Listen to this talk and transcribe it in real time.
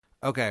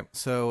Okay,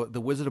 so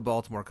the Wizard of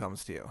Baltimore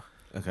comes to you.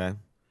 Okay.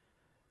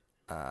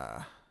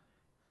 Uh,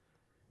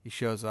 he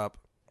shows up.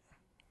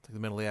 It's like the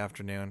middle of the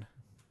afternoon.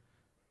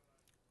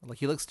 Like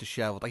he looks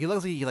disheveled. Like he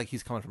looks like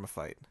he's coming from a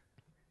fight.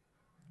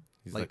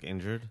 He's like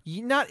injured.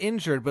 Not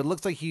injured, but it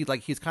looks like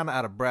he's kind of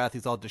out of breath.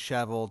 He's all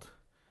disheveled.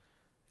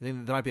 I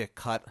think there might be a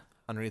cut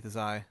underneath his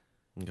eye.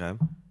 Okay.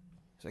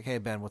 He's like, "Hey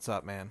Ben, what's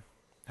up, man?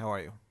 How are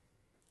you?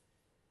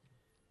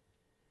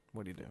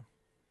 What do you do?"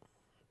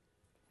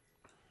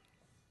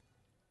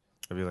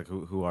 I'd be like,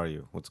 who are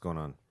you? What's going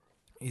on?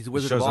 He's a He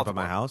Wizard shows of up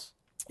Baltimore. at my house.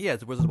 Yeah,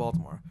 it's the Wizard of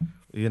Baltimore.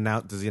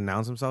 Does he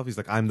announce himself? He's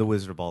like, I'm the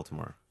Wizard of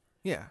Baltimore.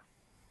 Yeah.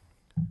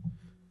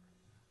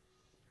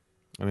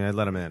 I mean, I'd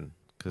let him in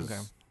because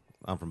Okay.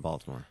 I'm from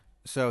Baltimore.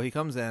 So he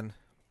comes in,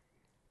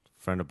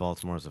 Friend of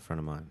Baltimore is a friend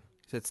of mine.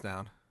 sits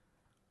down.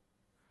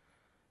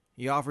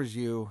 He offers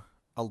you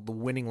the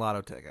winning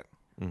lotto ticket.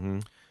 Mm-hmm.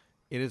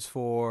 It is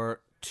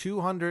for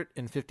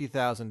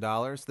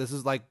 $250,000. This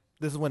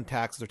is when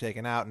taxes are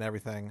taken out and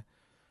everything.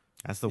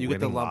 That's the You get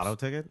the winning lumps. lotto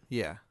ticket?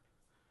 Yeah.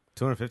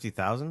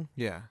 250,000?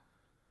 Yeah.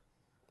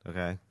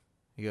 Okay.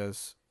 He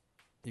goes,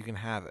 "You can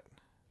have it.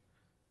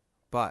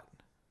 But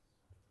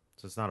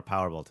So it's not a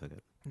Powerball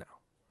ticket. no.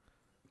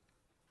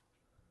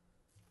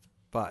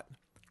 But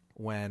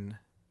when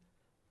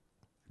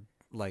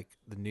like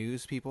the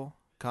news people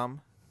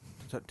come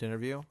to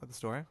interview at the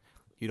store,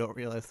 you don't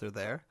realize they're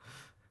there,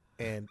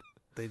 and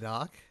they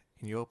knock,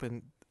 and you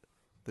open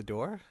the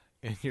door,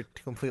 and you're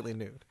completely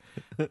nude,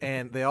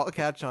 and they all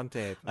catch on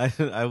tape.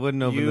 I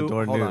wouldn't open the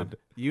door hold nude. on.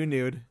 You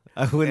nude.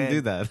 I wouldn't And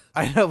do that.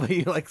 I know, but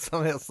you like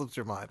somehow slips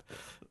your mind,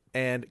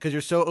 and because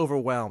you're so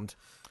overwhelmed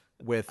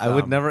with, I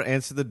would never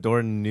answer the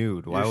door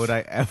nude. Why would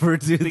I ever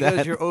do because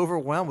that? you're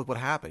overwhelmed with what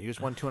happened. You just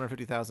won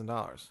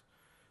 $250,000.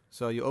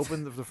 So you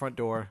open the front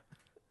door,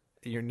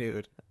 you're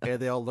nude, and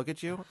they all look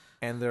at you,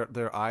 and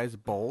their eyes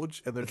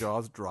bulge and their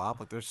jaws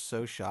drop, like they're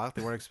so shocked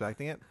they weren't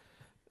expecting it,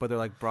 but they're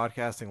like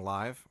broadcasting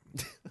live,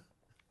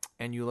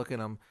 and you look at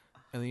them,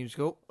 and then you just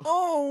go,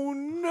 "Oh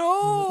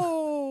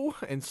no!"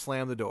 and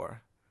slam the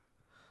door.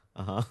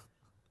 Uh-huh.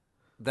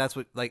 That's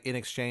what, like, in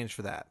exchange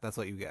for that, that's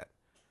what you get.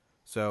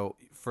 So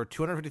for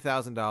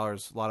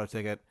 $250,000 lotto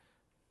ticket,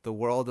 the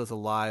world does a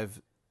live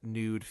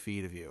nude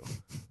feed of you.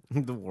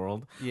 The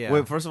world. Yeah.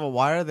 Wait, first of all,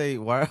 why are they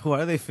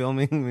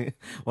filming me?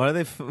 Why are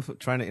they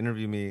trying to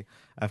interview me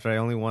after I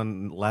only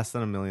won less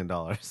than $1 million?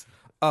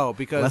 Oh,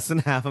 because Less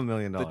than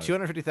 $500,000.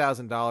 the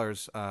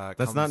 $250,000.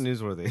 That's not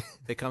newsworthy.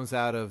 It comes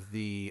out of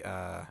the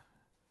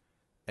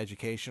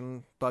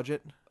education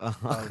budget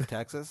of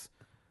Texas.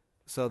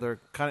 So they're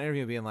kind of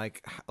interviewing, being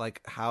like,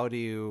 how do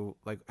you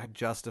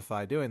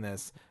justify doing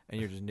this? And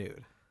you're just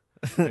nude,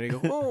 and you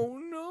go, "Oh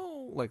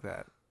no," like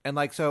that, and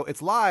like so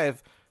it's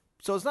live,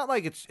 so it's not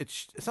like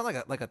it's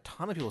not like a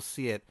ton of people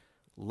see it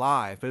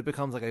live, but it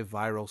becomes like a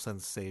viral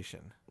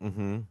sensation.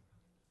 Mm-hmm.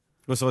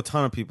 Well, so a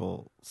ton of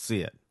people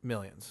see it.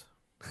 Millions.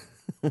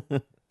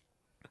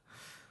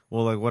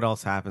 Well, like, what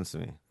else happens to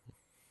me?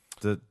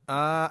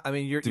 I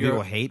mean, Do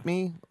people hate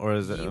me, or am I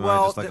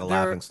just like a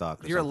laughing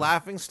stock? Or You're a something?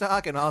 laughing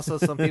stock, and also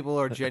some people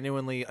are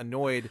genuinely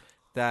annoyed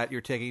that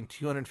you're taking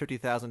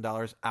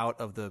 $250,000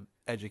 out of the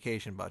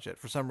education budget.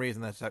 For some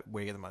reason, that's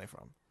where you get the money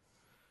from.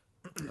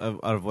 Out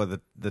of what,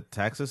 the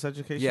Texas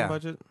education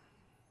budget?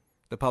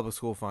 The public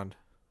school fund.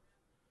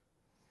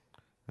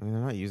 I mean,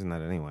 I'm not using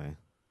that anyway.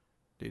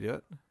 Do you do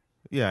it?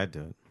 Yeah, I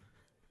do it.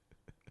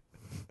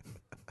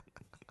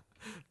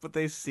 But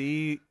they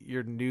see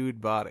your nude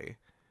body.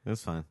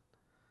 It's fine.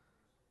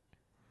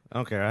 I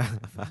don't care.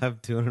 I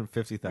have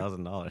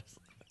 $250,000.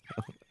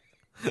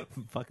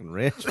 I'm fucking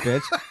rich,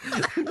 bitch.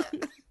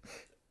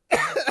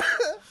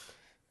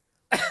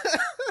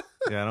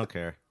 Yeah, I don't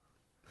care.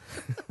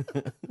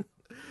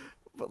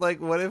 But like,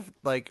 what if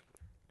like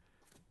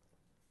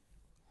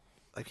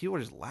people are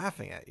just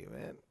laughing at you,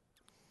 man?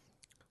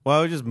 Well,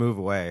 I would just move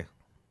away.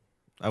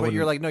 But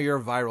you're like, no, you're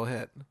a viral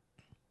hit.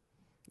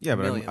 Yeah,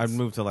 but millions. I'd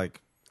move to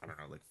like, I don't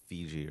know, like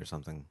Fiji or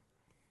something,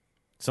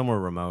 somewhere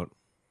remote.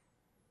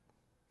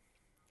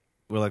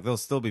 Where like there'll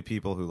still be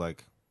people who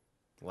like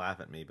laugh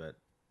at me, but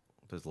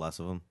there's less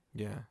of them.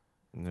 Yeah.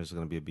 And there's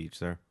gonna be a beach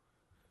there.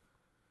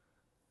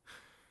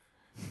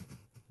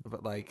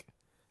 But like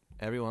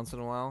every once in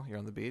a while, you're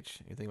on the beach.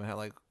 You think about how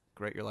like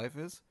great your life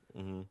is,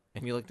 and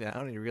you look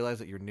down and you realize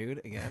that you're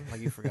nude again,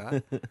 like you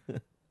forgot.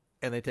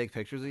 And they take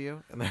pictures of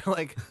you, and they're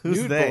like,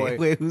 Who's "Nude they? boy."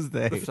 Wait, who's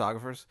they? The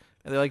photographers,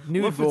 and they're like,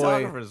 "Nude What boy."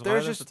 photographers? Why are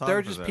there They're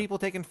photographers just there? people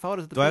taking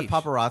photos at the Do I beach.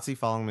 have paparazzi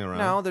following me around?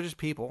 No, they're just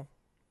people.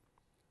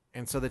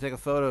 And so they take a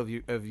photo of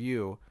you,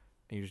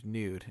 and you're just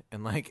nude,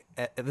 and like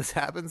this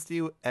happens to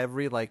you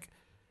every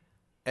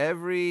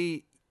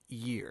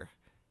year.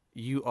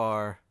 You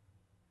are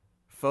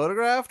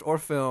photographed or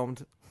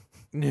filmed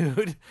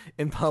nude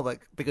in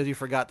public because you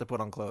forgot to put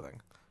on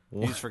clothing.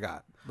 You just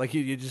forgot. Like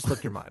you just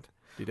slipped your mind.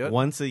 Do you do it?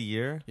 Once a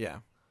year Yeah.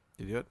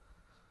 Do you do it?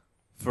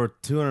 for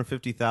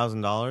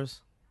 $250,000.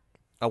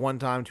 A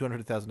one-time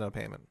 $250,000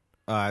 payment.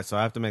 So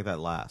I have to make that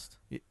last.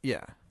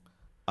 Yeah.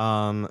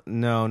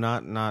 No,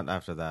 not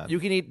after that. You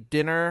can eat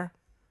dinner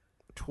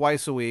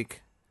twice a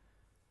week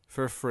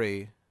for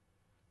free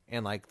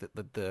and like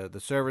the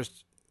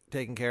server's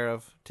taken care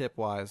of tip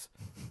wise.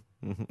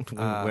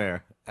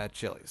 Where? At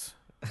Chili's.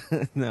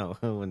 No,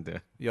 I wouldn't do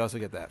it. You also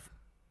get that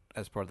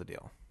as part of the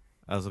deal.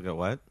 I was looking at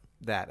what?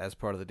 That as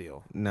part of the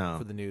deal. No.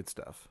 For the nude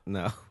stuff.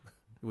 No.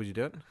 Would you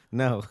do it?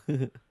 No.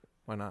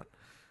 Why not?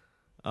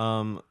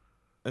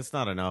 It's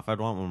not enough. I'd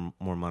want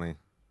more money.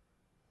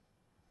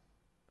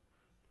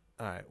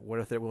 All right. What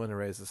if they're willing to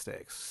raise the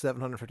stakes?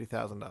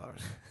 $750,000.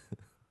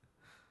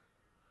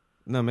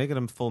 No, make it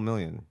a full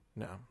million.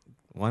 No.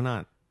 Why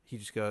not? He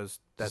just goes,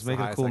 that's Just make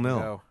the it a highest cool I can mill.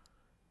 go.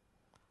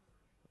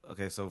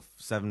 Okay, so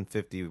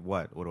 750.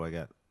 What? What do I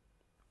get?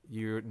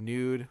 You're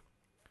nude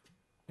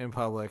in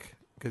public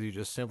because you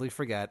just simply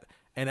forget.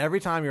 And every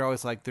time you're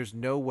always like, there's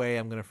no way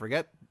I'm going to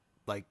forget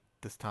like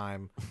this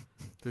time.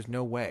 There's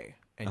no way.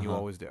 And you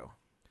always do.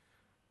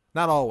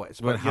 Not always.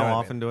 But you know how what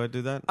often do I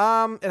do that?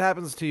 It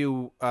happens to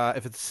you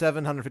if it's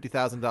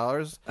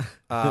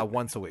 $750,000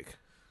 once a week.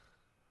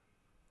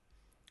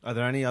 Are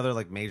there any other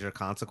like major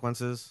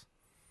consequences?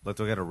 Like,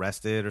 do I get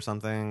arrested or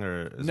something?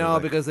 Or is No, it,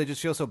 like... because they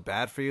just feel so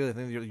bad for you. They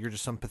think you're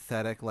just some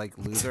pathetic like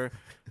loser.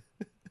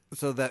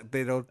 So that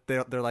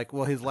they're like,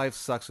 well, his life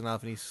sucks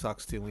enough, and he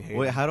sucks too, and we hate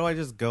Wait, him. how do I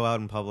just go out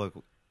in public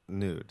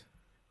nude?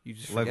 You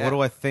just Like, forget. what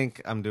do I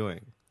think I'm doing?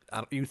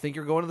 You think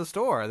you're going to the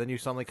store, and then you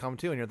suddenly come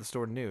to, and you're at the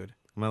store nude.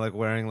 Am I like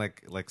wearing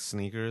like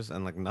sneakers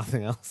and like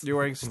nothing else? You're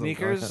wearing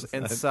sneakers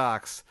and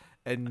socks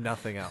and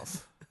nothing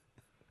else.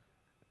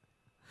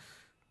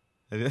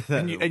 I do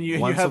that And you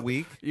once have, a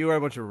week? You wear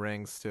a bunch of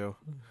rings too.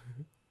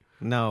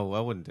 No, I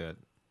wouldn't do it.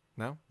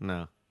 No,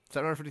 No,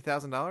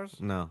 $750,000.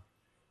 no.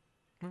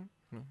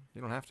 No,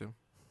 you don't have to.